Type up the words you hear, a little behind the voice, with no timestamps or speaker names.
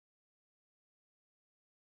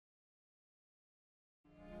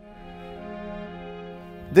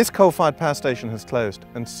This coal-fired power station has closed,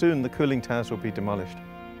 and soon the cooling towers will be demolished.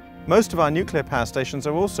 Most of our nuclear power stations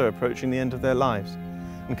are also approaching the end of their lives,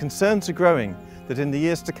 and concerns are growing that in the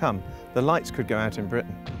years to come, the lights could go out in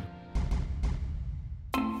Britain.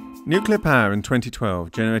 Nuclear power in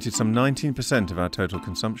 2012 generated some 19% of our total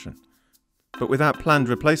consumption. But without planned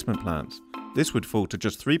replacement plants, this would fall to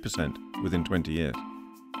just 3% within 20 years.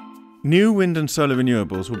 New wind and solar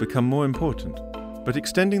renewables will become more important, but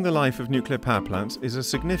extending the life of nuclear power plants is a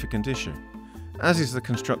significant issue, as is the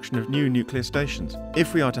construction of new nuclear stations,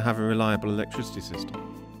 if we are to have a reliable electricity system.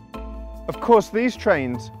 Of course, these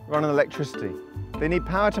trains run on electricity. They need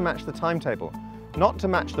power to match the timetable, not to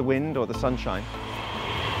match the wind or the sunshine.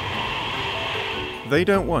 They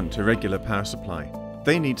don't want a regular power supply.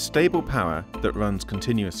 They need stable power that runs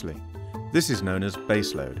continuously. This is known as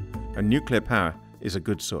baseload, and nuclear power is a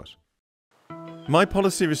good source. My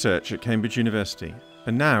policy research at Cambridge University,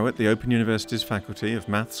 and now at the Open University's Faculty of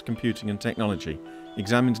Maths, Computing and Technology,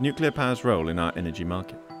 examines nuclear power's role in our energy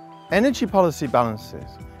market. Energy policy balances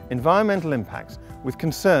environmental impacts with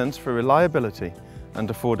concerns for reliability and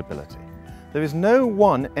affordability. There is no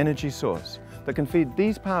one energy source that can feed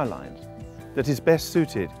these power lines that is best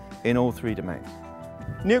suited in all three domains.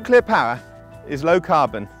 Nuclear power is low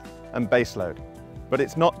carbon and baseload, but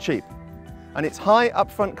it's not cheap, and its high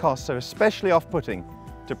upfront costs are especially off-putting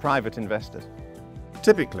to private investors.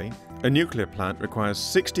 Typically, a nuclear plant requires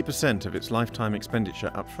 60% of its lifetime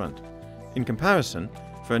expenditure upfront. In comparison,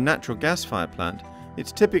 for a natural gas-fired plant,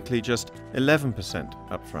 it's typically just 11%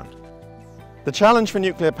 upfront. The challenge for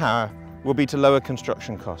nuclear power will be to lower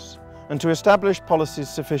construction costs and to establish policies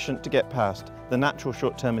sufficient to get past the natural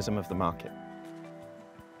short-termism of the market.